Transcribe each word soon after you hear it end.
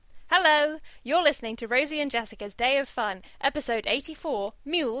Hello! You're listening to Rosie and Jessica's Day of Fun, episode 84,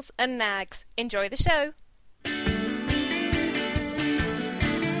 Mules and Nags. Enjoy the show!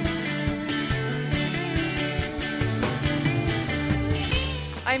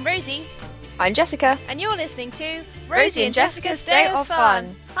 I'm Rosie. I'm Jessica. And you're listening to Rosie and Jessica's Day of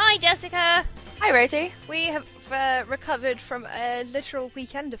Fun. Hi, Jessica! Hi, Rosie. We have recovered from a literal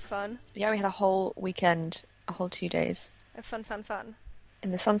weekend of fun. Yeah, we had a whole weekend, a whole 2 days. Of fun. In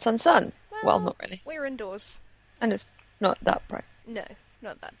the sun. Well, not really. We were indoors. And it's not that bright. No,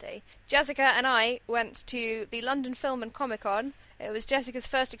 not that day. Jessica and I went to the London Film and Comic Con. It was Jessica's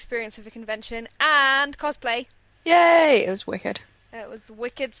first experience of a convention and cosplay. Yay! It was wicked. It was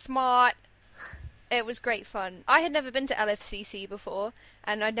wicked smart. It was great fun. I had never been to LFCC before,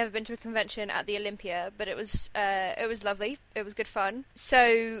 and I'd never been to a convention at the Olympia, but it was lovely. It was good fun.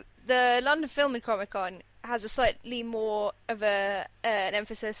 So the London Film and Comic Con has a slightly more of an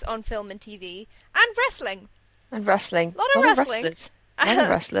emphasis on film and TV and wrestling. And wrestling. A lot of wrestling. A lot of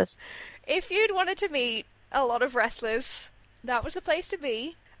wrestlers. If you'd wanted to meet a lot of wrestlers, that was the place to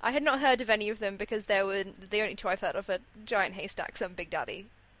be. I had not heard of any of them because they were the only two I've heard of are Giant Haystacks and Big Daddy.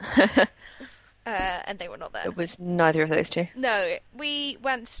 And they were not there. It was neither of those two. No, we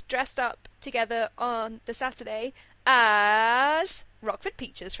went dressed up together on the Saturday as Rockford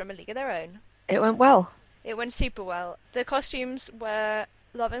Peaches from A League of Their Own. It went well. It went super well. The costumes were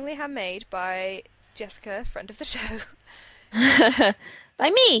lovingly handmade by Jessica, friend of the show. By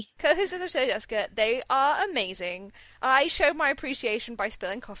me! Co-host of the show, Jessica. They are amazing. I showed my appreciation by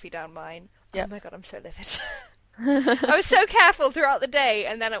spilling coffee down mine. Yep. Oh my god, I'm so livid. I was so careful throughout the day,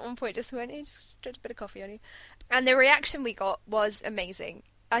 and then at one point just went, just dripped a bit of coffee on you. And the reaction we got was amazing.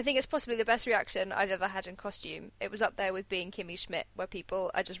 I think it's possibly the best reaction I've ever had in costume. It was up there with being Kimmy Schmidt, where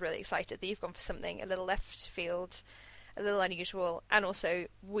people are just really excited that you've gone for something a little left field, a little unusual, and also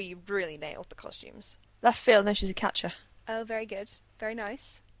we really nailed the costumes. Left field, no, she's a catcher. Oh, very good. Very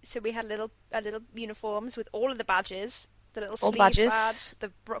nice. So we had little uniforms with all of the badges, the little sleeve badge,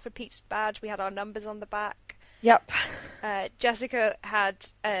 the Rockford Peach badge. We had our numbers on the back. Yep. Jessica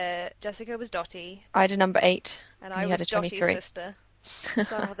was Dottie. I had a number 8. And I was Dottie's sister.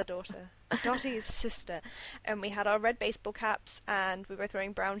 So I had the daughter. Dottie's sister. And we had our red baseball caps, and we were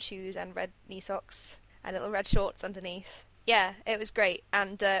wearing brown shoes and red knee socks and little red shorts underneath. Yeah, it was great,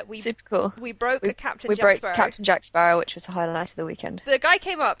 and super cool. We broke Captain Jack Sparrow, which was the highlight of the weekend. The guy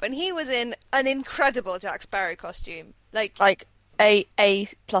came up, and he was in an incredible Jack Sparrow costume, like A+++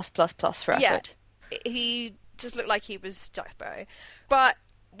 for effort. Yeah, he just looked like he was Jack Sparrow, but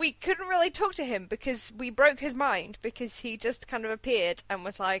we couldn't really talk to him because we broke his mind because he just kind of appeared and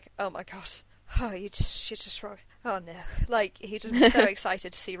was like, "Oh my god, oh you just wrong." Oh no. Like, he was just so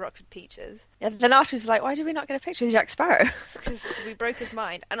excited to see Rockford Peaches. Yeah, then afterwards like, why did we not get a picture with Jack Sparrow? Because we broke his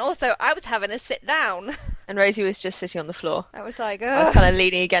mind. And also, I was having a sit down. And Rosie was just sitting on the floor. I was like, ugh. I was kind of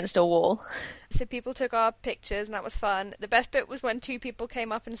leaning against a wall. So people took our pictures, and that was fun. The best bit was when 2 people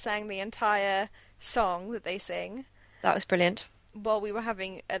came up and sang the entire song that they sing. That was brilliant. While we were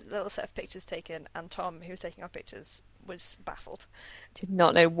having a little set of pictures taken, and Tom, who was taking our pictures, was baffled. Did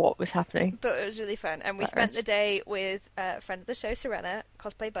not know what was happening. But it was really fun. And we spent the day with a friend of the show, Serena,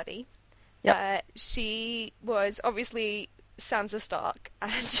 cosplay buddy. Yep. She was obviously Sansa Stark,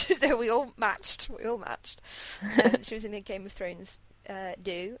 and so we all matched. She was in a Game of Thrones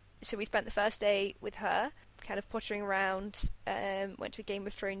do. So we spent the first day with her, kind of pottering around, went to a Game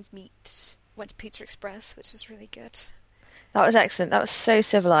of Thrones meet, went to Pizza Express, which was really good. That was excellent. That was so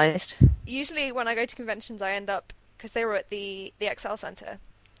civilised. Usually when I go to conventions, I end up, because they were at the XL Centre,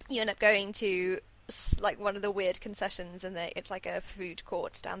 you end up going to like one of the weird concessions, and it's like a food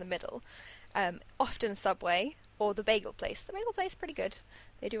court down the middle. Often Subway or the Bagel Place. The Bagel Place is pretty good.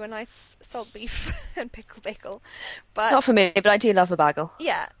 They do a nice salt beef and pickle bagel. But not for me, but I do love a bagel.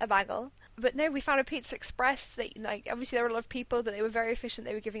 Yeah, a bagel. But no, we found a Pizza Express. Obviously there were a lot of people, but they were very efficient.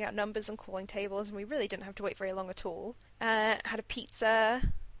 They were giving out numbers and calling tables, and we really didn't have to wait very long at all. Had a pizza.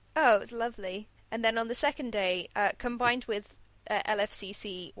 Oh, it was lovely. And then on the second day, combined with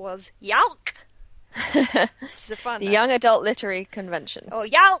LFCC, was Yalk, which is a fun the Young Adult Literary Convention. Or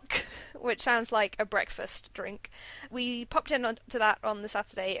Yalk, which sounds like a breakfast drink. We popped in to that on the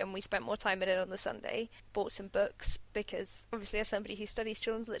Saturday, and we spent more time in it on the Sunday. Bought some books, because obviously as somebody who studies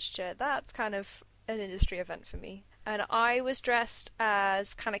children's literature, that's kind of an industry event for me. And I was dressed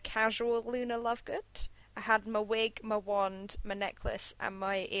as kind of casual Luna Lovegood. I had my wig, my wand, my necklace, and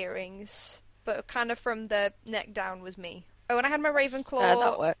my earrings. But kind of from the neck down was me. Oh, and I had my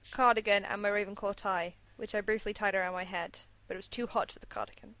Ravenclaw cardigan and my Ravenclaw tie, which I briefly tied around my head, but it was too hot for the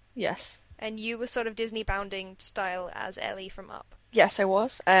cardigan. Yes. And you were sort of Disney bounding style as Ellie from Up. Yes, I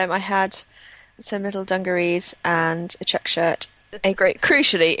was. I had some little dungarees and a check shirt,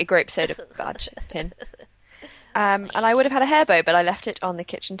 crucially, a grape soda badge pin. And I would have had a hair bow, but I left it on the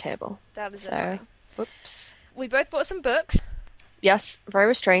kitchen table. That is So, annoying. whoops. We both bought some books. Yes, very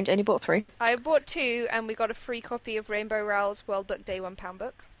restrained. Only bought 3. I bought 2, and we got a free copy of Rainbow Rowell's World Book Day £1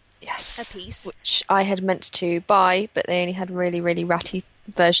 book. Yes. A piece. Which I had meant to buy, but they only had really, really ratty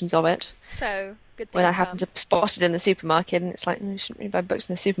versions of it. So, good things When I come. happened to spot it in the supermarket, and it's like, you shouldn't really buy books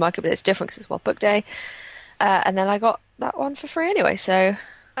in the supermarket, but it's different because it's World Book Day. And then I got that one for free anyway, so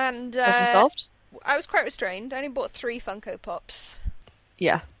And problem solved. I was quite restrained. I only bought 3 Funko Pops.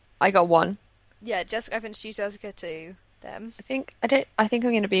 Yeah, I got 1. Yeah, Jessica, I've introduced Jessica to them. I think I'm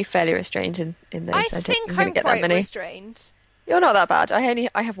going to be fairly restrained in those. I don't think I'm going I'm to get that quite many. restrained. You're not that bad. I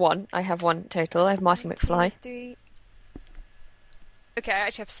have 1. I have 1 total. I have Marty 2, McFly. 3. Okay, I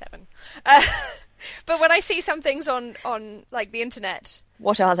actually have 7. But when I see some things on like the internet.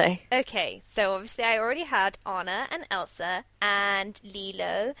 What are they? Okay, so obviously I already had Anna and Elsa and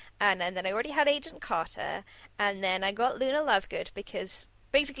Lilo, and then I already had Agent Carter, and then I got Luna Lovegood because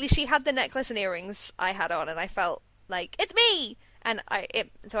basically she had the necklace and earrings I had on, and I felt like, it's me! And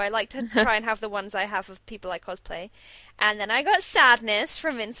so I like to try and have the ones I have of people I cosplay. And then I got Sadness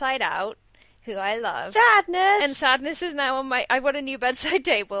from Inside Out, who I love. Sadness! And Sadness is now on I've got a new bedside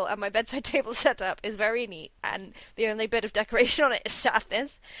table, and my bedside table setup is very neat, and the only bit of decoration on it is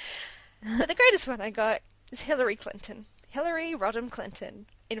Sadness. But the greatest one I got is Hillary Clinton. Hillary Rodham Clinton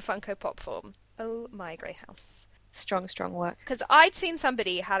in Funko Pop form. Oh my grey house. Strong, strong work. Because I'd seen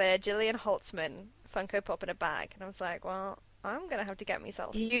somebody had a Gillian Holtzman Funko Pop in a bag, and I was like, well, I'm going to have to get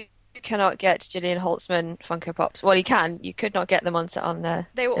myself. You cannot get Gillian Holtzman Funko Pops. Well, you can. You could not get them on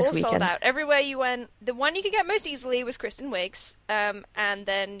They were this all sold weekend. out. Everywhere you went, the one you could get most easily was Kristen Wiig's, and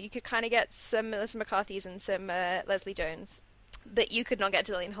then you could kind of get some Melissa McCarthy's and some Leslie Jones, but you could not get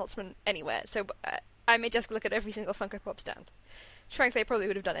Gillian Holtzman anywhere. So I made Jessica look at every single Funko Pop stand, which frankly I probably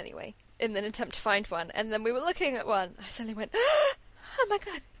would have done anyway, in an attempt to find one. And then we were looking at one, I suddenly went, oh my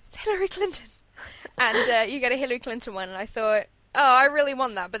god, it's Hillary Clinton. And you get a Hillary Clinton one, and I thought, oh, I really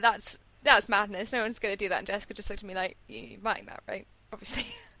want that, but that's madness. No one's going to do that. And Jessica just looked at me like, you're buying that, right? Obviously.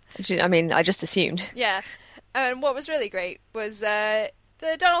 I mean, I just assumed. Yeah. And what was really great was the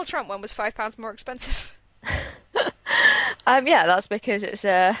Donald Trump one was £5 more expensive. Yeah, that's because it's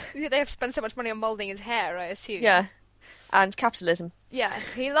They have to spend so much money on moulding his hair, I assume. yeah, and capitalism. Yeah,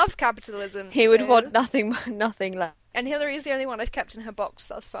 he loves capitalism. He would want nothing less. And Hillary is the only one I've kept in her box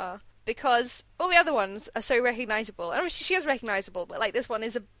thus far. Because all the other ones are so recognisable. And obviously she is recognisable, but like this one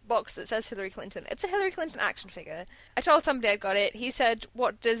is a box that says Hillary Clinton. It's a Hillary Clinton action figure. I told somebody I'd got it. He said,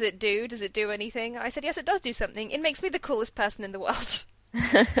 what does it do? Does it do anything? I said, yes, it does do something. It makes me the coolest person in the world.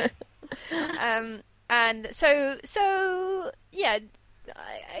 And so yeah,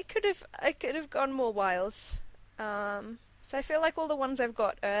 I could have gone more wild. So I feel like all the ones I've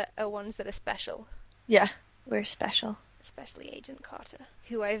got are ones that are special. Yeah, we're special. Especially Agent Carter,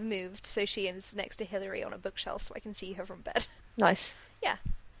 who I've moved so she is next to Hillary on a bookshelf so I can see her from bed. Nice. Yeah,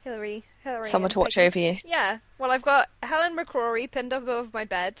 Hillary. Someone and to watch Peggy. over you. Yeah. Well, I've got Helen McCrory pinned up above my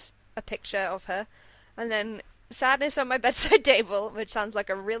bed, a picture of her, and then Sadness on my bedside table, which sounds like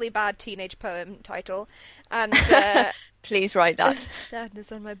a really bad teenage poem title, and Please write that.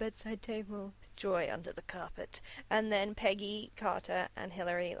 Sadness on my bedside table, joy under the carpet, and then Peggy, Carter, and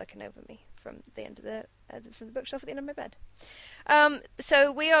Hillary looking over me from the end of from the bookshelf at the end of my bed.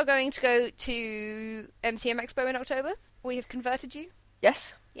 So we are going to go to MCM Expo in October. We have converted you.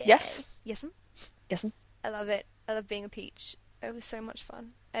 Yes. Yay. Yes. Yes'm. Yes'm. I love it. I love being a peach. It was so much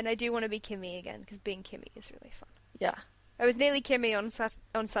fun. And I do want to be Kimmy again, because being Kimmy is really fun. Yeah. I was nearly Kimmy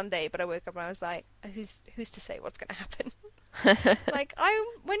on Sunday, but I woke up and I was like, who's to say what's going to happen? Like,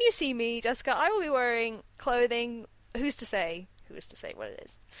 when you see me, Jessica, I will be wearing clothing. Who's to say? Who is to say what it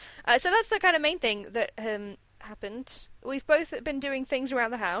is? So that's the kind of main thing that happened. We've both been doing things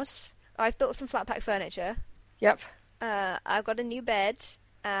around the house. I've built some flat pack furniture. Yep. I've got a new bed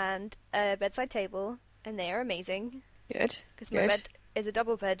and a bedside table, and they are amazing. Good. Because my bed is a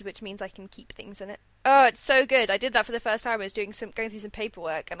double bed, which means I can keep things in it. Oh, it's so good. I did that for the first time. I was going through some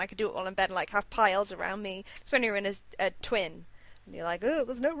paperwork, and I could do it all in bed and like have piles around me. It's when you're in a twin, and you're like, oh,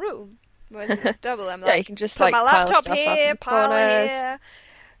 there's no room. Whereas in a double, I'm like, yeah, you can just put like my pile laptop stuff up in here, the pile corners. here.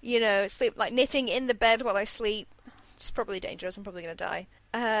 You know, sleep like knitting in the bed while I sleep. It's probably dangerous. I'm probably gonna die.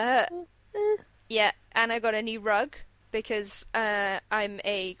 Yeah, and I got a new rug because I'm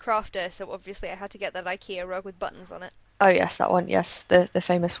a crafter, so obviously I had to get that IKEA rug with buttons on it. Oh yes, that one. Yes, the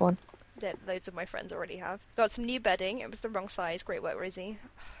famous one. That loads of my friends already have. Got some new bedding. It was the wrong size. Great work, Rosie.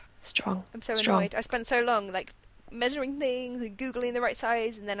 Strong. I'm so Strong. annoyed. I spent so long like measuring things and Googling the right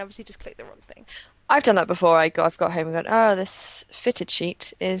size, and then obviously just click the wrong thing. I've done that before. I've got home and gone, oh, this fitted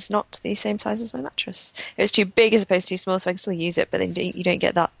sheet is not the same size as my mattress. It was too big as opposed to too small, so I can still use it, but then you don't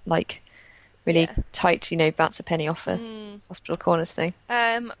get that, like, really tight, bounce a penny off a hospital corners thing.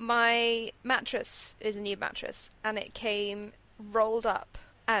 My mattress is a new mattress, and it came rolled up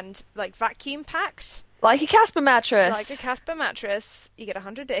and, like, vacuum packed. Like a Casper mattress. Like a Casper mattress. You get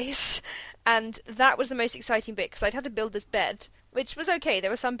 100 days. And that was the most exciting bit, because I'd had to build this bed, which was okay.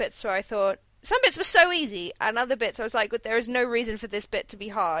 There were some bits where I thought, some bits were so easy, and other bits I was like, there is no reason for this bit to be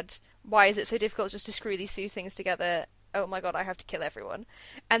hard. Why is it so difficult just to screw these two things together? Oh my god, I have to kill everyone.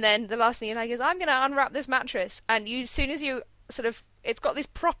 And then the last thing you're like is, I'm going to unwrap this mattress. And as soon as you sort of, it's got these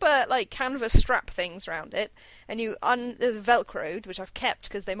proper, like, canvas strap things around it, and you Velcroed, which I've kept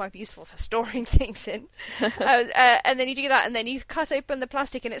because they might be useful for storing things in. And then you do that, and then you cut open the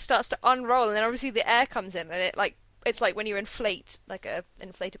plastic, and it starts to unroll, and then obviously the air comes in, and it's like when you inflate, like, a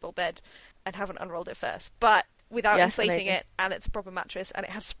inflatable bed, and haven't unrolled it first. But without inflating it, and it's a proper mattress, and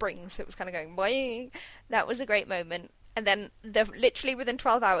it had springs, so it was kind of going, boing. That was a great moment. And then, literally within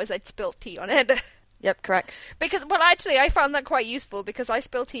 12 hours, I'd spilt tea on it. Yep, correct. Because, well, actually, I found that quite useful, because I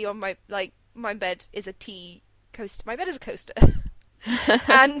spill tea on my bed is a tea coaster. My bed is a coaster.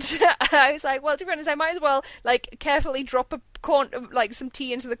 And I was like, well, to be honest, I might as well, like, carefully drop some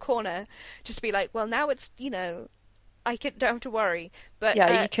tea into the corner, just to be like, well, now it's, I don't have to worry. But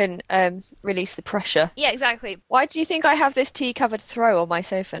yeah, you can release the pressure. Yeah, exactly. Why do you think I have this tea-covered throw on my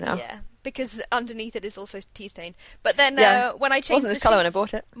sofa now? Yeah, because underneath it is also tea-stained. But then when I changed wasn't this colour when I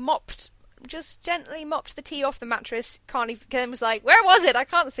bought it. Just gently mopped the tea off the mattress. Then was like, where was it? I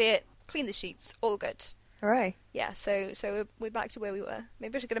can't see it. Clean the sheets. All good. Hooray. Yeah, so we're back to where we were.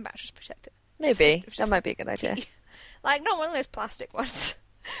 Maybe I should get a mattress protector. Maybe. That might be a good idea. Like, not one of those plastic ones.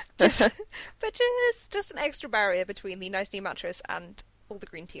 But just an extra barrier between the nice new mattress and all the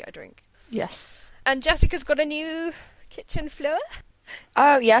green tea I drink. Yes. And Jessica's got a new kitchen floor.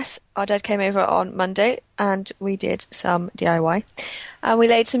 Oh, yes. Our dad came over on Monday and we did some DIY. And we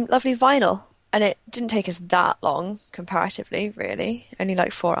laid some lovely vinyl. And it didn't take us that long, comparatively, really. Only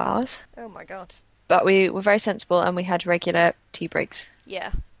like 4 hours. Oh, my God. But we were very sensible and we had regular tea breaks.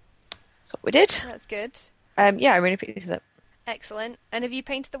 Yeah. That's what we did. That's good. Yeah, I'm really pleased with it. Excellent. And have you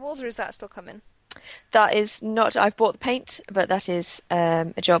painted the walls, or is that still coming? That is not... I've bought the paint, but that is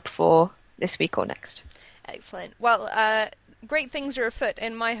a job for this week or next. Excellent. Well, great things are afoot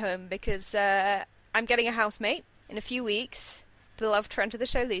in my home, because I'm getting a housemate in a few weeks. Beloved friend of the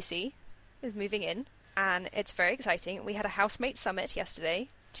show, Lucy, is moving in, and it's very exciting. We had a housemate summit yesterday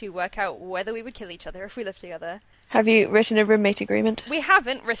to work out whether we would kill each other if we lived together. Have you written a roommate agreement? We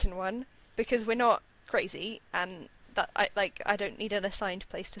haven't written one, because we're not crazy, and that I don't need an assigned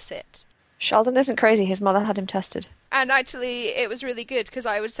place to sit. Sheldon isn't crazy. His mother had him tested. And actually, it was really good, because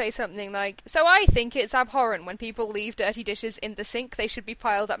I would say something like, so I think it's abhorrent when people leave dirty dishes in the sink. They should be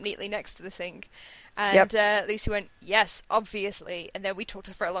piled up neatly next to the sink. And Lucy went, yes, obviously. And then we talked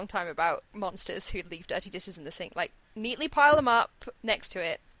for a long time about monsters who leave dirty dishes in the sink. Like, neatly pile them up next to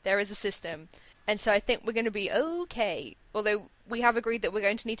it. There is a system. And so I think we're going to be okay. Although we have agreed that we're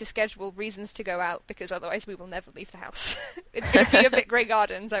going to need to schedule reasons to go out, because otherwise we will never leave the house. It's going to be a bit Grey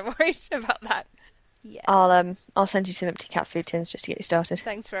Gardens. I'm worried about that. Yeah. I'll send you some empty cat food tins just to get you started.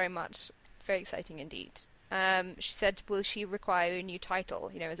 Thanks very much. Very exciting indeed. She said, will she require a new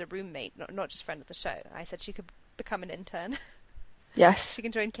title, as a roommate, not just friend of the show? I said she could become an intern. Yes. She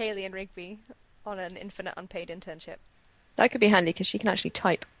can join Kaylee and Rigby on an infinite unpaid internship. That could be handy, because she can actually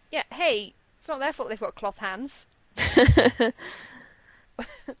type. Yeah, hey, it's not their fault they've got cloth hands. Aww.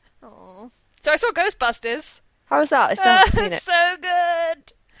 So I saw Ghostbusters. How was that? I still haven't seen it. So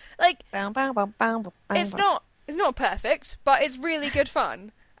good! Like, Bang, bang, bang, bang, bang, it's not perfect, but it's really good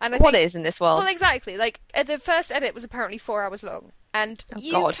fun. And what is in this world? Well, exactly. Like, the first edit was apparently 4 hours long. And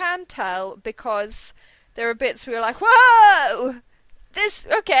can tell, because there are bits where you're like, whoa! This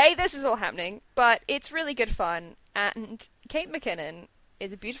is all happening. But it's really good fun. And Kate McKinnon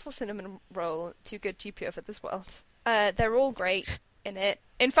is a beautiful cinnamon roll, too good, too pure for this world. They're all great in it.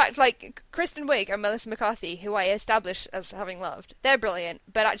 In fact, like, Kristen Wiig and Melissa McCarthy, who I established as having loved, they're brilliant.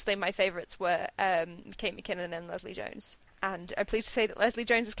 But actually my favourites were Kate McKinnon and Leslie Jones. And I'm pleased to say that Leslie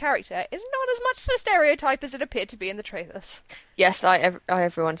Jones's character is not as much of a stereotype as it appeared to be in the trailers. Yes,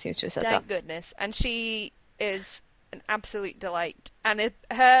 everyone seems to have said that. Thank goodness. And she is an absolute delight. And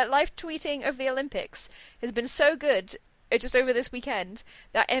her live tweeting of the Olympics has been so good, just over this weekend,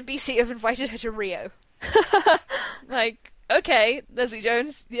 that NBC have invited her to Rio. Like, okay, Leslie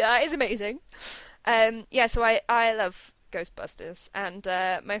Jones, yeah, that is amazing. So I love Ghostbusters. And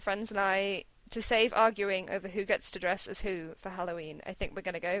my friends and I to save arguing over who gets to dress as who for Halloween, I think we're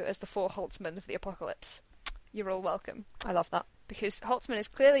going to go as the 4 Holtzman of the Apocalypse. You're all welcome. I love that. Because Holtzman is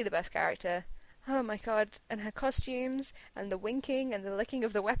clearly the best character. Oh my god, and her costumes, and the winking, and the licking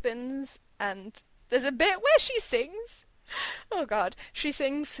of the weapons, and there's a bit where she sings. Oh god, she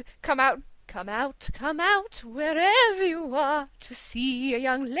sings, come out, wherever you are, to see a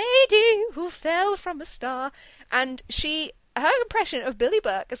young lady who fell from a star. And her impression of Billy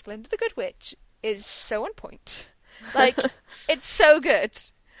Burke as Glinda the Good Witch is so on point. Like, it's so good.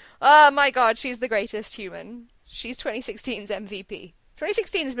 Oh my god, she's the greatest human. She's 2016's MVP.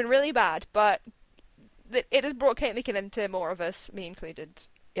 2016 has been really bad, but it has brought Kate McKinnon to more of us, me included.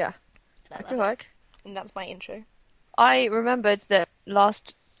 Yeah. Good work. And that's my intro. I remembered that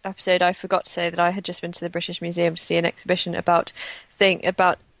last episode I forgot to say that I had just been to the British Museum to see an exhibition about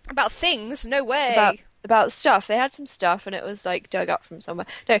things? No way. About stuff. They had some stuff and it was like dug up from somewhere.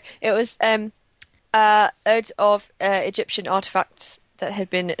 No, it was loads of Egyptian artifacts that had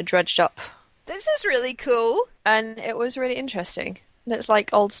been dredged up. This is really cool. And it was really interesting. And it's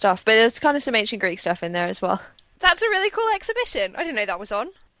like old stuff, but there's kind of some ancient Greek stuff in there as well. That's a really cool exhibition. I didn't know that was on.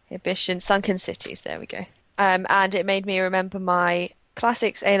 Exhibition, Sunken Cities, there we go. And it made me remember my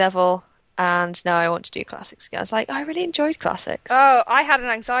classics A-level, and now I want to do classics again. I was like, I really enjoyed classics. Oh, I had an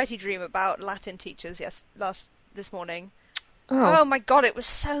anxiety dream about Latin teachers this morning. Oh my god, it was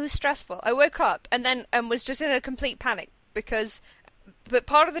so stressful. I woke up and then was just in a complete panic but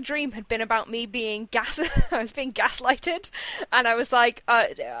part of the dream had been about me being I was being gaslighted, and I was like,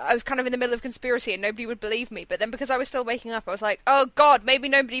 I was kind of in the middle of conspiracy and nobody would believe me, but then because I was still waking up, I was like, oh god, maybe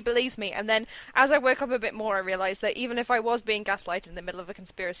nobody believes me, and then as I woke up a bit more, I realised that even if I was being gaslighted in the middle of a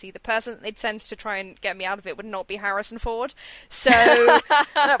conspiracy, the person that they'd sent to try and get me out of it would not be Harrison Ford, so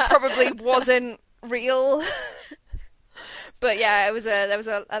that probably wasn't real. But yeah, there was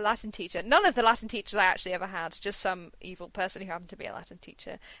a Latin teacher. None of the Latin teachers I actually ever had, just some evil person who happened to be a Latin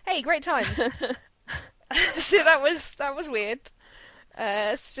teacher. Hey, great times. So that was weird.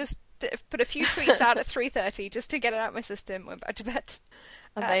 Just put a few tweets out at 3:30 just to get it out of my system. Went back to bed.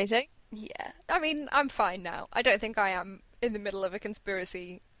 Amazing. Yeah, I mean, I'm fine now. I don't think I am in the middle of a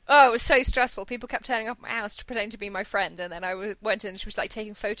conspiracy. Oh, it was so stressful. People kept turning up at my house to pretend to be my friend, and then I went in and she was like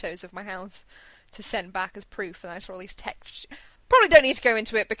taking photos of my house to send back as proof, and I saw all these texts. Probably don't need to go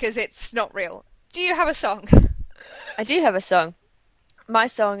into it because it's not real. Do you have a song? I do have a song. My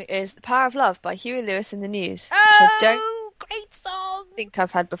song is The Power of Love by Huey Lewis and the News, which I don't great song! think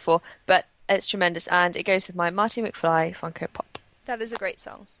I've had before, but it's tremendous, and it goes with my Marty McFly Funko Pop. That is a great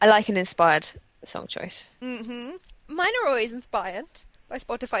song. I like an inspired song choice. Mm-hmm. Mine are always inspired by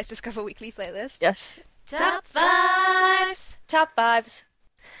Spotify's Discover Weekly playlist. Yes. Top fives! Top fives.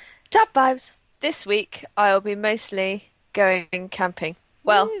 Top fives. This week, I'll be mostly going camping.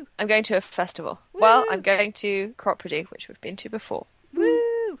 Well, Woo. I'm going to a festival. Woo. Well, I'm going to Cropredy, which we've been to before.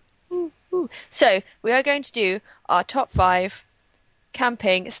 Woo! Woo, woo. So, we are going to do our top 5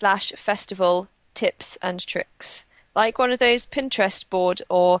 camping/festival tips and tricks. Like one of those Pinterest board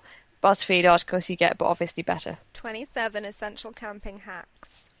or BuzzFeed articles you get, but obviously better. 27 essential camping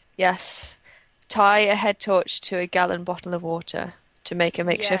hacks. Yes. Tie a head torch to a gallon bottle of water to make a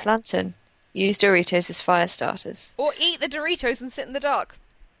makeshift lantern. Use Doritos as fire starters. Or eat the Doritos and sit in the dark.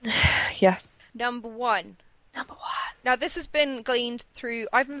 Yeah. Number 1. Now, this has been gleaned through...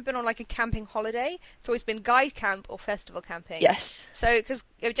 I've never been on, like, a camping holiday. It's always been guide camp or festival camping. Yes. So, because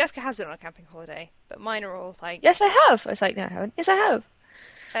Jessica has been on a camping holiday, but mine are all, like... Yes, I have. I was like, no, I haven't. Yes, I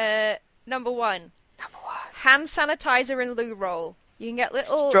have. Number 1. Hand sanitizer and loo roll. You can get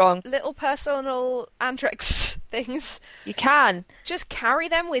little personal Antrex things. You can. Just carry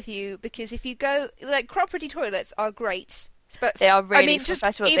them with you, because if you go... Like, Cropredy toilets are great. But they are really, for just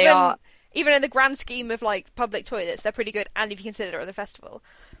festival, they are... Even in the grand scheme of, like, public toilets, they're pretty good, and if you consider it a festival.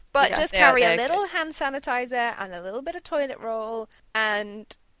 But yeah, just carry a little good. hand sanitizer and a little bit of toilet roll, and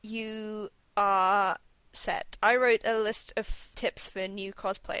you are set. I wrote a list of tips for new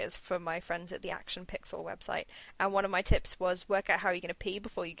cosplayers for my friends at the Action Pixel website, and one of my tips was work out how you're going to pee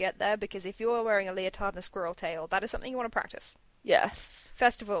before you get there, because if you're wearing a leotard and a squirrel tail, that is something you want to practice. Yes.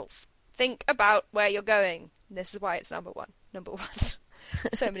 Festivals. Think about where you're going. This is why it's number 1. Number 1.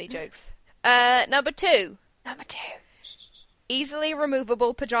 So many jokes. Number 2. Easily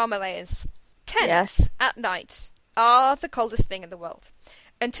removable pajama layers. Tents at night are the coldest thing in the world.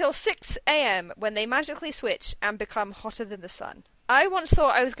 Until 6 a.m. when they magically switch and become hotter than the sun. I once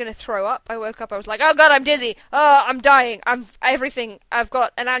thought I was going to throw up. I woke up, I was like, oh god, I'm dizzy. Oh, I'm dying. I've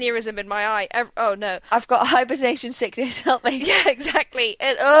got an aneurysm in my eye. Oh no. I've got hibernation sickness, help me. Yeah, exactly.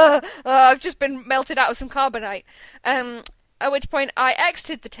 I've just been melted out of some carbonite. At which point I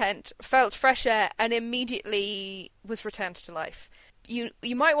exited the tent, felt fresh air, and immediately was returned to life. You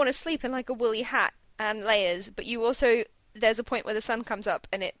might want to sleep in like a woolly hat and layers, but you also, there's a point where the sun comes up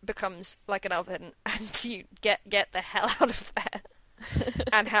and it becomes like an oven, and you get the hell out of there.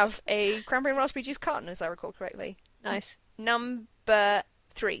 And have a cranberry and raspberry juice carton, as I recall correctly. Nice. Number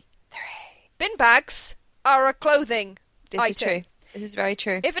 3. Bin bags are a clothing This item. is true. This is very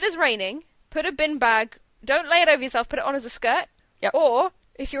true. If it is raining, put a bin bag, don't lay it over yourself, put it on as a skirt. Yep. Or,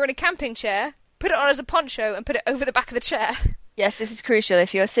 if you're in a camping chair, put it on as a poncho and put it over the back of the chair. Yes, this is crucial.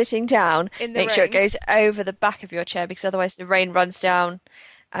 If you're sitting down, In the make sure it rain. goes over the back of your chair, because otherwise the rain runs down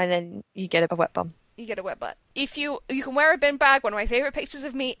and then you get a wet bum. You get a wet butt. If you can wear a bin bag. One of my favourite pictures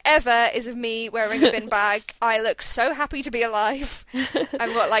of me ever is of me wearing a bin bag. I look so happy to be alive.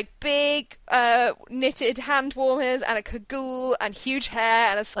 I've got like big knitted hand warmers and a cagoule and huge hair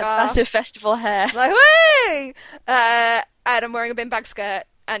and a Like scarf. massive festival hair. Like, whee! And I'm wearing a bin bag skirt.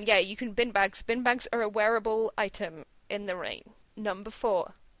 And yeah, you can bin bags. Bin bags are a wearable item in the rain. Number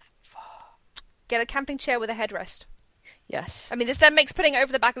 4. Get a camping chair with a headrest. Yes. I mean, this then makes putting it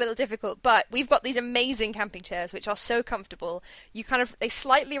over the back a little difficult, but we've got these amazing camping chairs which are so comfortable. They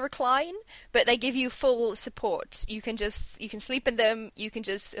slightly recline, but they give you full support. You can sleep in them, you can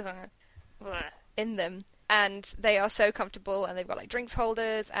just in them, and they are so comfortable, and they've got like drinks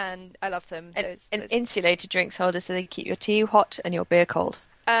holders, and I love them. An insulated drinks holder so they keep your tea hot and your beer cold.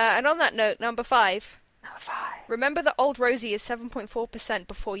 And on that note, number 5. Number 5. Remember that Old Rosie is 7.4%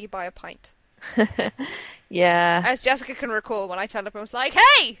 before you buy a pint. Yeah. As Jessica can recall, when I turned up and was like,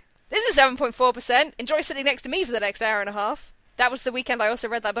 hey, this is 7.4%. Enjoy sitting next to me for the next hour and a half. That was the weekend I also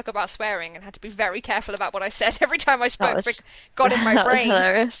read that book about swearing and had to be very careful about what I said every time I spoke. It got in my that brain. was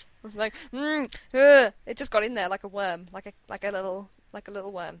hilarious. I was like, it just got in there like a worm, like a little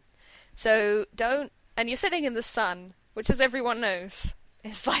worm. So don't, and you're sitting in the sun, which, as everyone knows,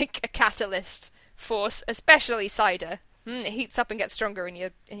 is like a catalyst force, especially cider. It heats up and gets stronger in your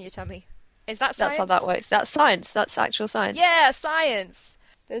tummy. Is that science? That's how that works. That's science. That's actual science. Yeah, science.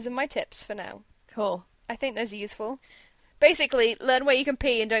 Those are my tips for now. Cool. I think those are useful. Basically, learn where you can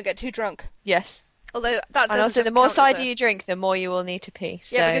pee and don't get too drunk. Yes. Although that's And also, the more cider you drink, the more you will need to pee.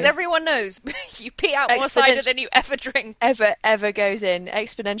 So Yeah, because everyone knows you pee out more cider than you ever drink. ever goes in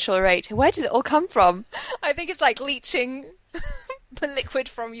exponential rate. Where does it all come from? I think it's like leaching the liquid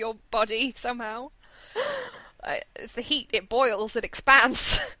from your body somehow. It's the heat. It boils. It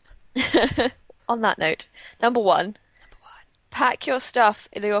expands. On that note, number 1. Pack your stuff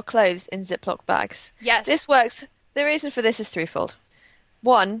in your clothes in Ziploc bags. Yes. This works. The reason for this is threefold.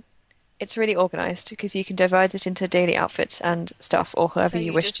 1, it's really organised because you can divide it into daily outfits and stuff, or however So you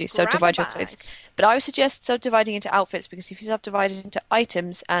you wish just to grab a subdivide your bag. clothes. But I would suggest subdividing into outfits, because if you subdivide it into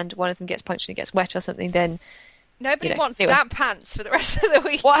items and one of them gets punctured and gets wet or something, then Nobody wants anyway. damp pants for the rest of the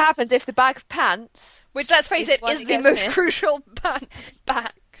week. What happens if the bag of pants... Which, let's face it, one is that the gets most missed? crucial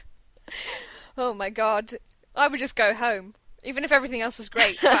bag. Oh my god. I would just go home. Even if everything else was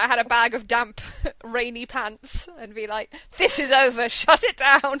great, but I had a bag of damp, rainy pants, and be like, this is over, shut it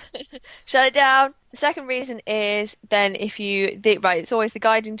down. Shut it down. The second reason is then if you... it's always the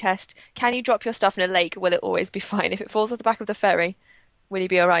guiding test. Can you drop your stuff in a lake? Will it always be fine? If it falls off the back of the ferry, will you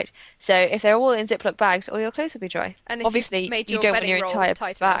be all right? So if they're all in Ziploc bags, all your clothes will be dry. And if Obviously, you've made you your don't want bedding your roll entire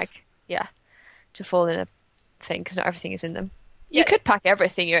tight bag enough. to fall in a thing, because not everything is in them. Yeah. You could pack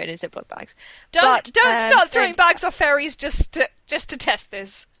everything you're in Ziploc bags. Don't start throwing don't- bags off ferries just to test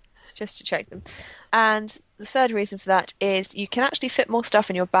this. Just to check them. And the third reason for that is you can actually fit more stuff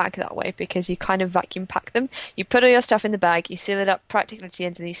in your bag that way, because you kind of vacuum pack them. You put all your stuff in the bag, you seal it up practically to the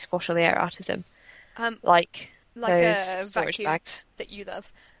end, and you squash all the air out of them. Like a those storage vacuum bags. that you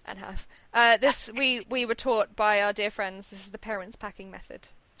love and have. This we were taught by our dear friends. This is the parents' packing method.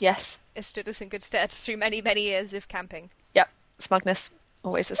 Yes. It stood us in good stead through many, many years of camping. Yep. Smugness.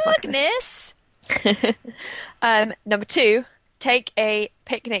 Always a smugness. Number 2, take a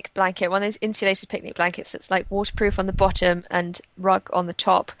picnic blanket, one of those insulated picnic blankets that's like waterproof on the bottom and rug on the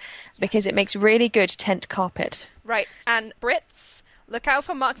top, because it makes really good tent carpet. Right, and Brits, look out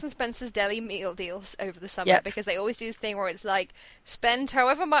for Marks and Spencer's deli meal deals over the summer, Yep. because they always do this thing where it's like, spend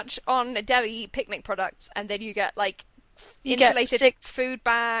however much on deli picnic products, and then you get like You get insulated food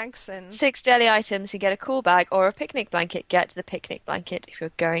bags and 6 deli items, you get a cool bag or a picnic blanket. Get the picnic blanket if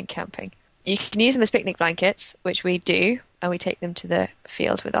you're going camping. You can use them as picnic blankets, which we do, and we take them to the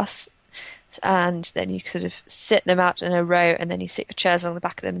field with us. And then you sort of sit them out in a row, and then you sit your chairs along the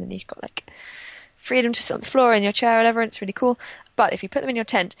back of them, and then you've got like freedom to sit on the floor in your chair or whatever, and it's really cool. But if you put them in your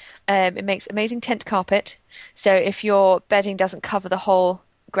tent, it makes amazing tent carpet. So if your bedding doesn't cover the whole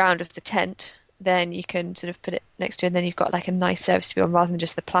ground of the tent, then you can sort of put it next to it, and then you've got like a nice surface to be on, rather than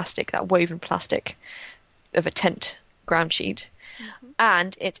just the plastic, that woven plastic of a tent ground sheet.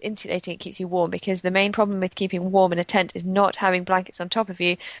 And it's insulating, it keeps you warm, because the main problem with keeping warm in a tent is not having blankets on top of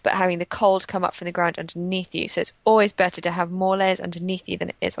you, but having the cold come up from the ground underneath you. So it's always better to have more layers underneath you than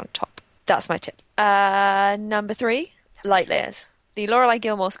it is on top. That's my tip. Number 3, light layers. The Lorelei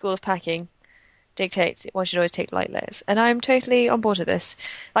Gilmore School of Packing dictates one should always take light layers, and I'm totally on board with this.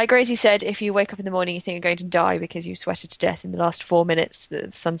 Like Gracie said, if you wake up in the morning you think you're going to die because you sweated to death in the last 4 minutes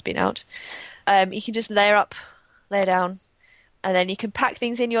that the sun's been out, you can just layer down, and then you can pack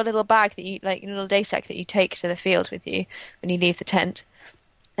things in your little bag that you, like, your little day sack that you take to the field with you when you leave the tent.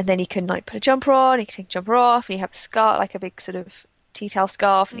 And then you can like put a jumper on, you can take a jumper off, and you have a scarf, like a big sort of tea towel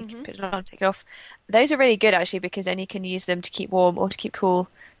scarf, and you can put it on, take it off. Those are really good actually, because then you can use them to keep warm or to keep cool,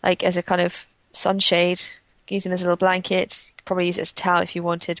 like as a kind of sunshade. You can use them as a little blanket. You could probably use it as a towel if you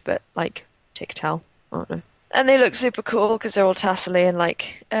wanted, but like take a towel. I don't know. And they look super cool because they're all tassely and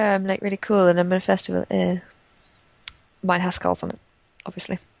like really cool. And I'm at a festival. Mine has skulls on it,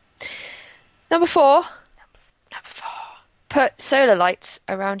 obviously. Number 4. Put solar lights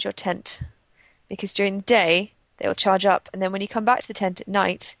around your tent, because during the day they will charge up, and then when you come back to the tent at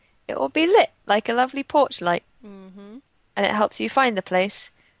night, it will be lit like a lovely porch light. And it helps you find the place,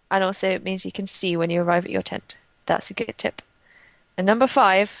 and also it means you can see when you arrive at your tent. That's a good tip. And number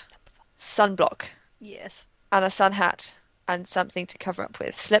 5, sunblock. Yes. And a sun hat and something to cover up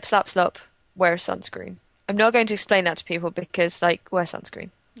with. Slip, slap, slop, wear sunscreen. I'm not going to explain that to people because, like, wear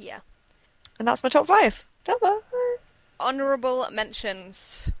sunscreen. Yeah. And that's my top 5. Top 5. Honourable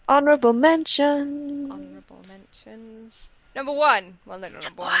mentions. Honourable mentions. Number 1. Well, no, not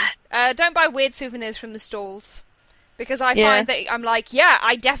number 1. Don't buy weird souvenirs from the stalls. Because I find that I'm like, yeah,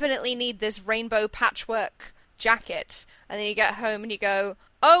 I definitely need this rainbow patchwork jacket. And then you get home and you go,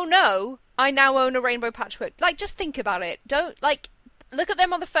 oh no, I now own a rainbow patchwork. Like, just think about it. Don't, like, look at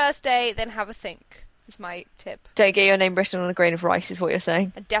them on the first day, then have a think. Is my tip. Don't get your name written on a grain of rice, is what you're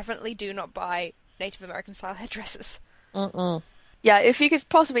saying. And definitely do not buy Native American style headdresses. Yeah, if you could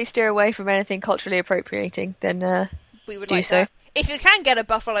possibly steer away from anything culturally appropriating, then we would do like so. that. If you can get a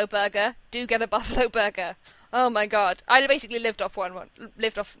buffalo burger, do get a buffalo burger. Oh my god. I basically lived off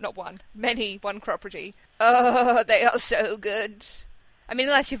many one property. Oh, they are so good. I mean,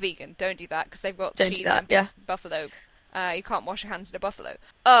 unless you're vegan, don't do that, because they've got cheese and buffalo. You can't wash your hands in a buffalo.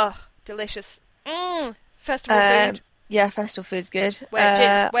 Oh, delicious. Festival food. Yeah, festival food's good. Where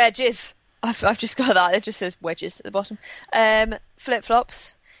jizz? I've just got that. It just says wedges at the bottom.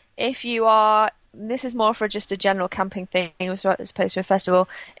 Flip-flops. If you are... This is more for just a general camping thing as opposed to a festival.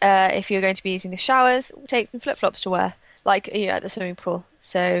 If you're going to be using the showers, take some flip-flops to wear, like at the swimming pool.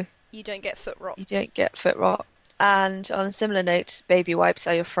 So you don't get foot rot. And on a similar note, baby wipes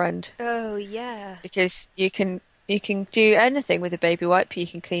are your friend. Oh, yeah. Because you can do anything with a baby wipe. You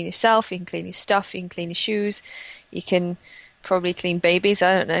can clean yourself, you can clean your stuff, you can clean your shoes, you can probably clean babies,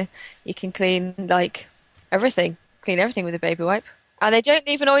 I don't know. You can clean, like, everything. Clean everything with a baby wipe. And they don't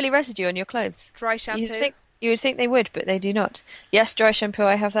leave an oily residue on your clothes. Dry shampoo? You would think they would, but they do not. Yes, dry shampoo,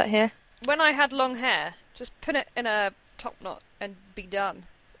 I have that here. When I had long hair, just put it in a top knot and be done.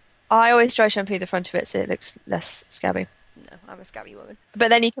 I always dry shampoo the front of it so it looks less scabby. No, I'm a scabby woman. But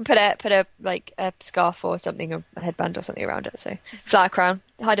then you can put a scarf or something, a headband or something around it. So flower crown,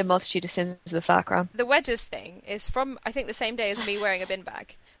 hide a multitude of sins with a flower crown. The wedges thing is from, I think, the same day as me wearing a bin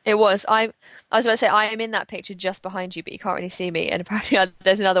bag. It was. I was about to say, I am in that picture just behind you, but you can't really see me. And apparently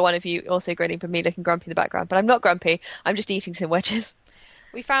there's another one of you also grinning, but me looking grumpy in the background. But I'm not grumpy. I'm just eating some wedges.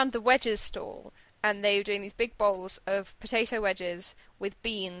 We found the wedges stall, and they were doing these big bowls of potato wedges with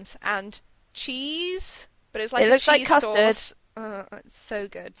beans and cheese. But it's like it looks like custard. Sauce. It's so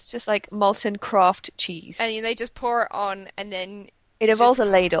good. It's just like molten craft cheese. And they just pour it on, and then... It involves a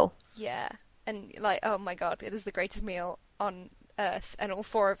ladle. Yeah. And, like, oh my god, it is the greatest meal on earth, and all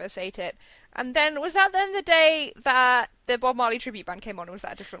 4 of us ate it. And then, was that then the day that the Bob Marley tribute band came on, or was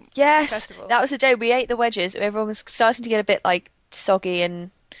that a different festival? Yes, that was the day we ate the wedges. Everyone was starting to get a bit, like, soggy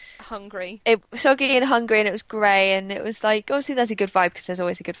and... hungry. Soggy and hungry, and it was grey, and it was like, obviously there's a good vibe, because there's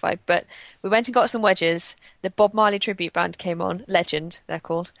always a good vibe, but we went and got some wedges. The Bob Marley tribute band came on, Legend, they're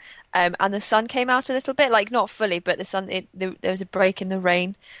called, and the sun came out a little bit, like not fully, but the sun, there was a break in the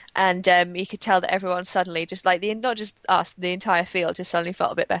rain, and you could tell that everyone suddenly, just like, not just us, the entire field just suddenly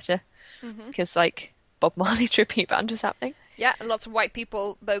felt a bit better, because like, Bob Marley tribute band was happening. Yeah, and lots of white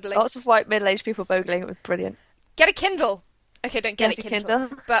people bogling. Lots of white middle-aged people bogling, it was brilliant. Get a Kindle! Okay, don't get a Kindle.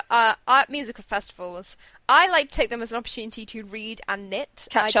 But art musical festivals, I like to take them as an opportunity to read and knit.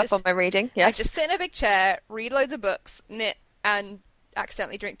 Catch up on my reading, yes. I just sit in a big chair, read loads of books, knit, and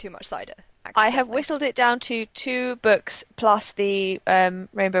accidentally drink too much cider. I have whittled it down to 2 books plus the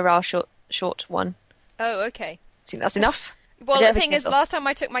Rainbow Rowell short one. Oh, okay. Do you think that's enough? Well, the thing is, last time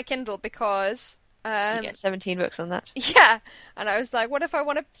I took my Kindle because... you get 17 books on that. Yeah, and I was like, what if I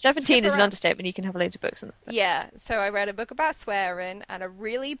want to... 17 is an understatement, you can have loads of books on that. Yeah, so I read a book about swearing and a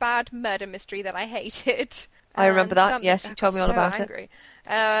really bad murder mystery that I hated. I remember that, yes, you told me all about it.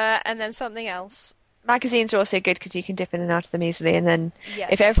 And then something else. Magazines are also good because you can dip in and out of them easily, and then Yes.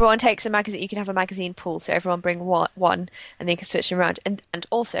 if everyone takes a magazine, you can have a magazine pool, so everyone bring one and then you can switch them around. And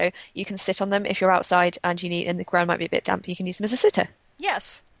also, you can sit on them if you're outside and the ground might be a bit damp, you can use them as a sitter.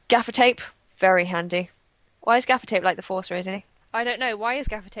 Yes. Gaffer tape, very handy. Why is gaffer tape like the Force, Rosie? I don't know. Why is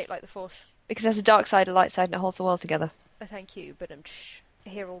gaffer tape like the Force? Because there's a dark side, a light side, and it holds the world together. Oh, thank you, but I'm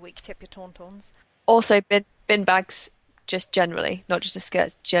here all week, tip your tauntauns. Also, bin bags, just generally, not just the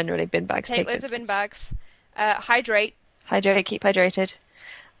skirts, generally bin bags. Take loads of bin bags. Hydrate. Hydrate, keep hydrated.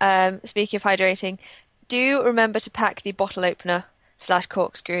 Speaking of hydrating, do remember to pack the bottle opener /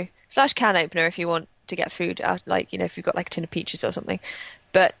 corkscrew / can opener if you want to get food out, like, if you've got like a tin of peaches or something.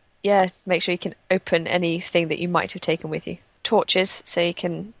 But yeah, make sure you can open anything that you might have taken with you. Torches, so you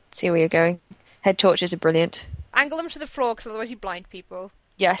can see where you're going. Head torches are brilliant. Angle them to the floor, because otherwise you blind people.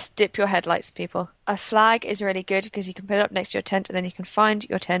 Yes, dip your headlights, people. A flag is really good because you can put it up next to your tent, and then you can find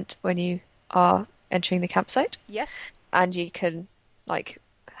your tent when you are entering the campsite. Yes. And you can,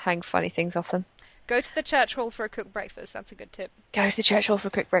 hang funny things off them. Go to the church hall for a cooked breakfast. That's a good tip. Go to the church hall for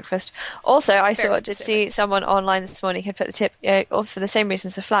a quick breakfast. Also, I did see someone online this morning had put the tip, for the same reason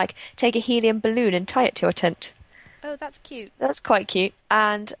as a flag, take a helium balloon and tie it to your tent. Oh, that's cute. That's quite cute.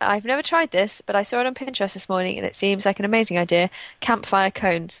 And I've never tried this, but I saw it on Pinterest this morning and it seems like an amazing idea. Campfire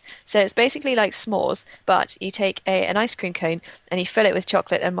cones. So it's basically like s'mores, but you take an ice cream cone and you fill it with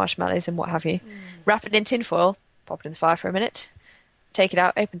chocolate and marshmallows and what have you. Wrap it in tinfoil, pop it in the fire for a minute, take it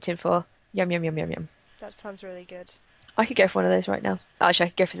out, open tinfoil, yum, yum, yum, yum, yum. That sounds really good. I could go for one of those right now. Actually, I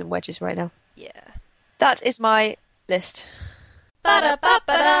could go for some wedges right now. Yeah. That is my list.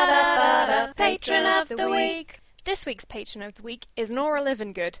 Patron of the week. This week's patron of the week is Nora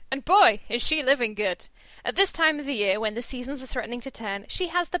Livingood, and boy, is she living good. At this time of the year, when the seasons are threatening to turn, she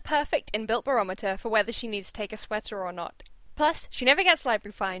has the perfect inbuilt barometer for whether she needs to take a sweater or not. Plus, she never gets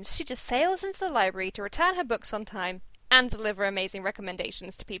library fines, she just sails into the library to return her books on time and deliver amazing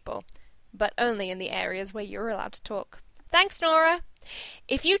recommendations to people. But only in the areas where you're allowed to talk. Thanks, Nora!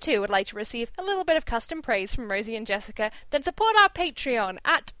 If you too would like to receive a little bit of custom praise from Rosie and Jessica, then support our Patreon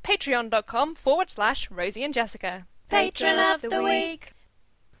at patreon.com/Rosie and Jessica. Patron of the week.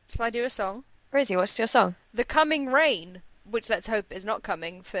 Shall I do a song? Rosie, what's your song? The Coming Rain, which let's hope is not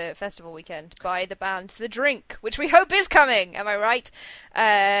coming for festival weekend, by the band The Drink, which we hope is coming. Am I right?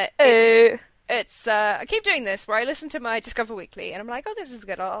 It's I keep doing this where I listen to my Discover Weekly and I'm like, oh, this is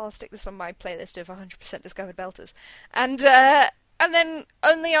good. I'll stick this on my playlist of 100% Discovered Belters. And then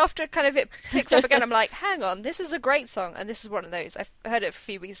only after kind of it picks up again, I'm like, hang on, this is a great song, and this is one of those. I heard it a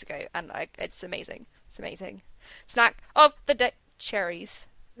few weeks ago, and it's amazing. It's amazing. Snack of the day, cherries.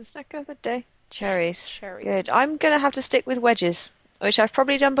 The snack of the day, cherries. Cherries. Good. I'm going to have to stick with wedges, which I've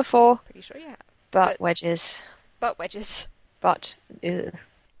probably done before. Pretty sure you have. But wedges. But wedges. But, ew.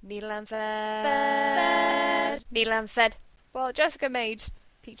 Needle and thread. Needle and thread. Well, Jessica made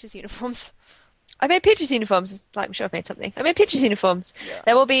Peach's uniforms. I made Peach's uniforms. I'm sure I've made something. I made Peach's uniforms. Yeah.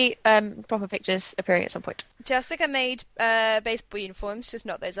 There will be proper pictures appearing at some point. Jessica made baseball uniforms. Just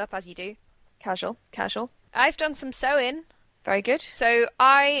knot those up as you do. Casual. I've done some sewing. Very good. So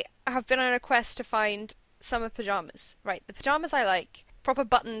I have been on a quest to find summer pyjamas. Right, the pyjamas I like. Proper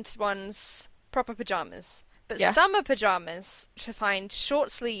buttoned ones. Proper pyjamas. But summer pyjamas, to find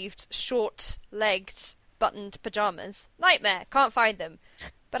short-sleeved, short-legged, buttoned pyjamas. Nightmare. Can't find them.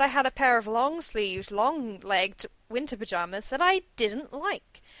 But I had a pair of long-sleeved, long-legged winter pyjamas that I didn't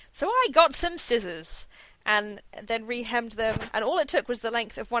like. So I got some scissors and then re-hemmed them, and all it took was the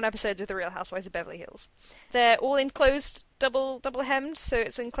length of one episode of The Real Housewives of Beverly Hills. They're all enclosed, double-hemmed, so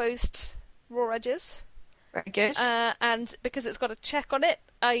it's enclosed raw edges. Very good. And because it's got a check on it,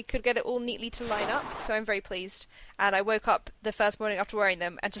 I could get it all neatly to line up, so I'm very pleased. And I woke up the first morning after wearing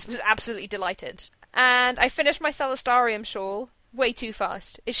them and just was absolutely delighted. And I finished my Celestarium shawl way too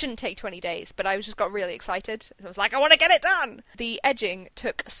fast. It shouldn't take 20 days, but I just got really excited. I was like, I want to get it done! The edging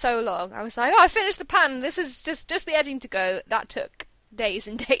took so long. I was like, oh, I finished the pattern. This is just the edging to go. That took days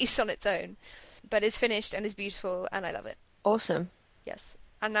and days on its own. But it's finished and is beautiful, and I love it. Awesome. Yes.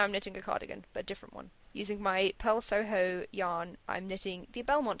 And now I'm knitting a cardigan, but a different one. Using my Pearl Soho yarn, I'm knitting the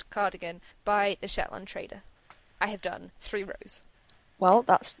Belmont cardigan by the Shetland Trader. I have done 3 rows. Well,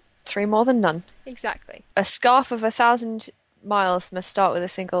 that's 3 more than none. Exactly. A scarf of 1,000 Miles must start with a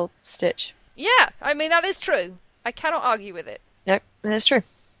single stitch. Yeah, I mean, that is true. I cannot argue with it. Nope, it's true.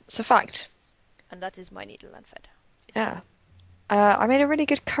 It's a fact. And that is my needle and thread. Yeah. I made a really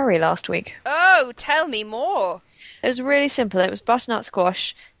good curry last week. Oh, tell me more. It was really simple. It was butternut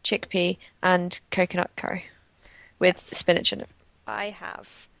squash, chickpea, and coconut curry with spinach in it. I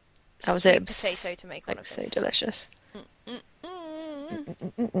have That was sweet it. potato to make one of So those. delicious.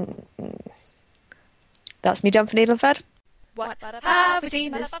 That's me done for needle and thread. What Have we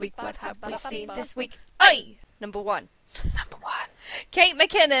seen this week? What have we seen this week? Oi! Number 1. Number 1. Kate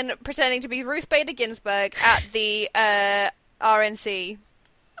McKinnon pretending to be Ruth Bader Ginsburg at the RNC.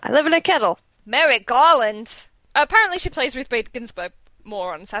 I live in a kettle. Merrick Garland. Apparently she plays Ruth Bader Ginsburg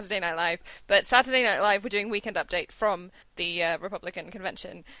more on Saturday Night Live, but Saturday Night Live were doing Weekend Update from the Republican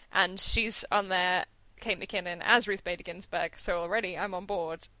convention, and she's on there, Kate McKinnon, as Ruth Bader Ginsburg, so already I'm on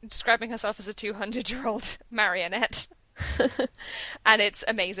board, describing herself as a 200-year-old marionette. And it's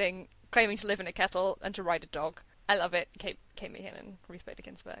amazing, claiming to live in a kettle and to ride a dog. I love it. Kate McKinnon, Ruth Bader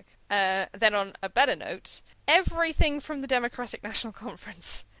Ginsburg. Then on a better note, everything from the Democratic National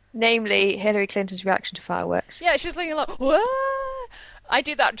Conference. Namely, Hillary Clinton's reaction to fireworks. Yeah, she's looking like, whoa! I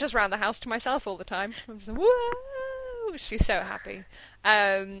do that just around the house to myself all the time. I'm just like, whoa! She's so happy.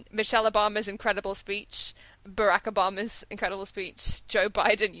 Michelle Obama's incredible speech. Barack Obama's incredible speech. Joe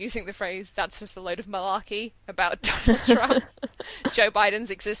Biden using the phrase, that's just a load of malarkey about Donald Trump. Joe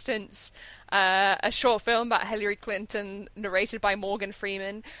Biden's existence. A short film about Hillary Clinton narrated by Morgan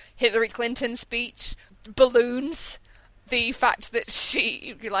Freeman. Hillary Clinton's speech. Balloons. The fact that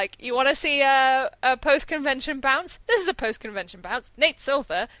you're like, you want to see a post-convention bounce? This is a post-convention bounce. Nate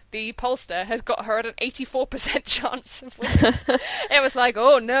Silver, the pollster, has got her at an 84% chance of winning. It was like,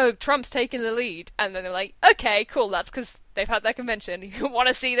 oh no, Trump's taking the lead. And then they're like, okay, cool, that's because they've had their convention. You want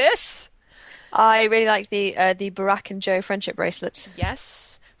to see this? I really like the Barack and Joe friendship bracelets.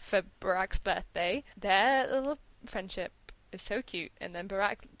 Yes, for Barack's birthday. Their little friendship is so cute. And then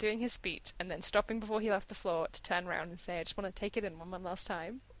Barack doing his speech and then stopping before he left the floor to turn around and say, I just want to take it in one last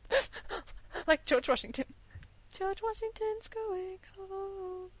time. Like George Washington. George Washington's going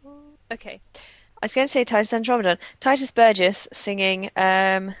home. Okay. I was going to say Titus Andromedon. Titus Burgess singing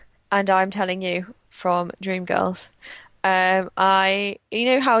And I'm Telling You from Dreamgirls. You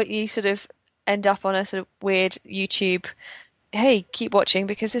know how you sort of end up on a sort of weird YouTube, hey, keep watching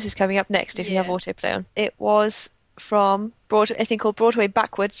because this is coming up next if you have autoplay on. It was from a thing called Broadway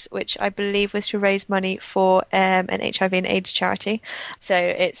Backwards, which I believe was to raise money for an HIV and AIDS charity. So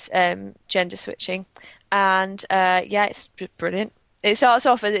it's gender switching. And it's brilliant. It starts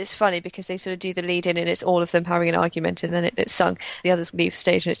off as it's funny because they sort of do the lead in and it's all of them having an argument and then it's sung. The others leave the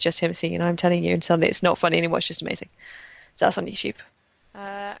stage and it's just him singing I'm Telling You, and suddenly it's not funny anymore, it's just amazing. So that's on YouTube.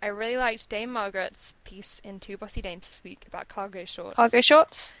 I really liked Dame Margaret's piece in Two Bossy Dames this week about cargo shorts. Cargo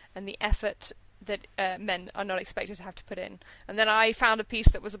shorts? And the effort that men are not expected to have to put in. And then I found a piece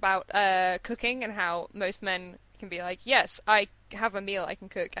that was about cooking and how most men can be like, yes, I have a meal I can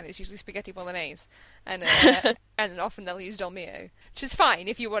cook, and it's usually spaghetti bolognese. And and often they'll use dolmio, which is fine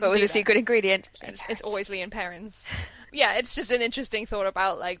if you want to do that. But with a secret ingredient. It's always Lee and Perrins. Yeah, it's just an interesting thought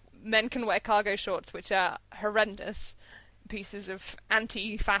about, like, men can wear cargo shorts, which are horrendous pieces of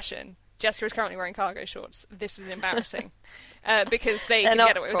anti-fashion. Jessica is currently wearing cargo shorts. This is embarrassing. Because they can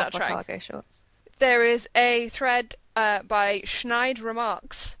get away without trying. Cargo shorts. There is a thread by Schneid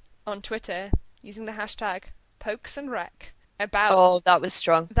Remarks on Twitter using the hashtag #PokesandRec about that was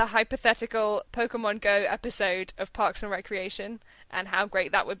strong. The hypothetical Pokemon Go episode of Parks and Recreation and how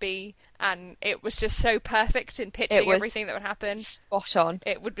great that would be. And it was just so perfect in pitching everything that would happen. Spot on.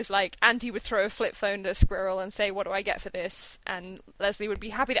 It would be like Andy would throw a flip phone at a squirrel and say, what do I get for this? And Leslie would be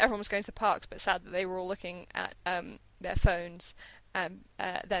happy that everyone was going to the parks, but sad that they were all looking at their phones.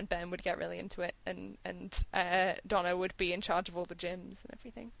 Then Ben would get really into it, and Donna would be in charge of all the gyms and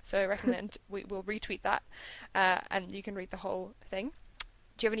everything. So I recommend we'll retweet that, and you can read the whole thing.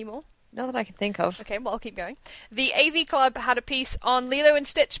 Do you have any more? Not that I can think of. Okay, well, I'll keep going. The AV Club had a piece on Lilo and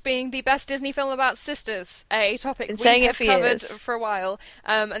Stitch being the best Disney film about sisters, a topic we have covered for a while.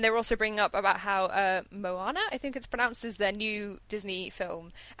 And they were also bringing up about how Moana, I think it's pronounced, is their new Disney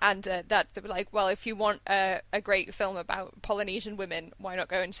film. And that they were like, well, if you want a great film about Polynesian women, why not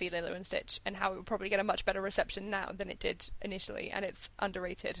go and see Lilo and Stitch? And how it would probably get a much better reception now than it did initially. And it's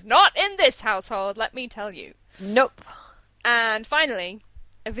underrated. Not in this household, let me tell you. Nope. And finally,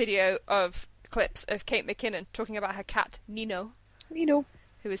 a video of clips of Kate McKinnon talking about her cat, Nino,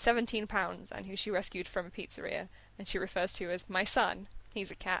 who is 17 pounds and who she rescued from a pizzeria, and she refers to as my son,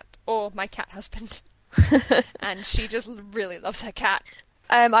 he's a cat, or my cat husband. And she just really loves her cat.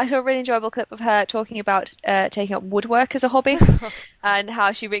 I saw a really enjoyable clip of her talking about taking up woodwork as a hobby and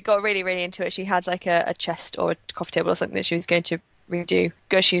how she got really, really into it. She had like a chest or a coffee table or something that she was going to redo.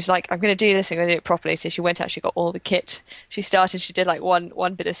 Because she was like, I'm going to do this, I'm going to do it properly. So she went out, she got all the kit. She did like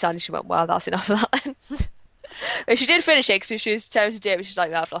one bit of sand and she went, well, that's enough of that. But she did finish it because she was determined to do it, but she's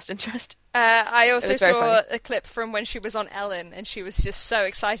like, I've lost interest. I also saw a clip from when she was on Ellen, and she was just so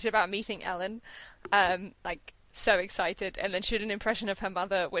excited about meeting Ellen. Like, so excited. And then she did an impression of her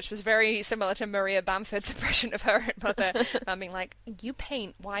mother, which was very similar to Maria Bamford's impression of her mother. Being like, you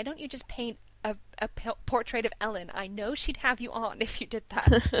paint, why don't you just paint a portrait of Ellen? I know she'd have you on if you did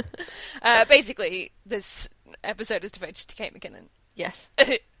that. Basically, this episode is devoted to Kate McKinnon. Yes.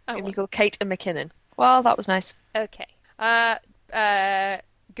 Oh, We call Kate and McKinnon. Well, that was nice. Okay.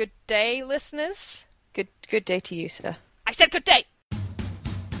 Good day, listeners. Good day to you, sir. I said good day!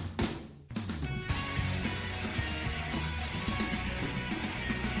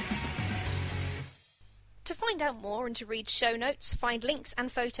 To find out more and to read show notes, find links and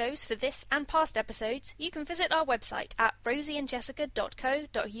photos for this and past episodes, you can visit our website at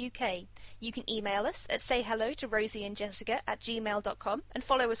rosieandjessica.co.uk. You can email us at sayhello@rosieandjessica@gmail.com and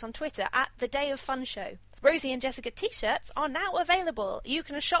follow us on Twitter at The Day of Fun Show. Rosie and Jessica t-shirts are now available. You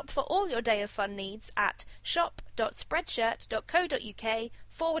can shop for all your Day of Fun needs at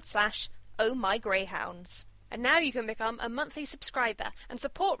shop.spreadshirt.co.uk/ohmygreyhounds. And now you can become a monthly subscriber and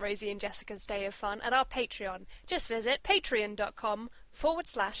support Rosie and Jessica's Day of Fun at our Patreon. Just visit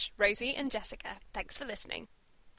patreon.com/Rosie and Jessica. Thanks for listening.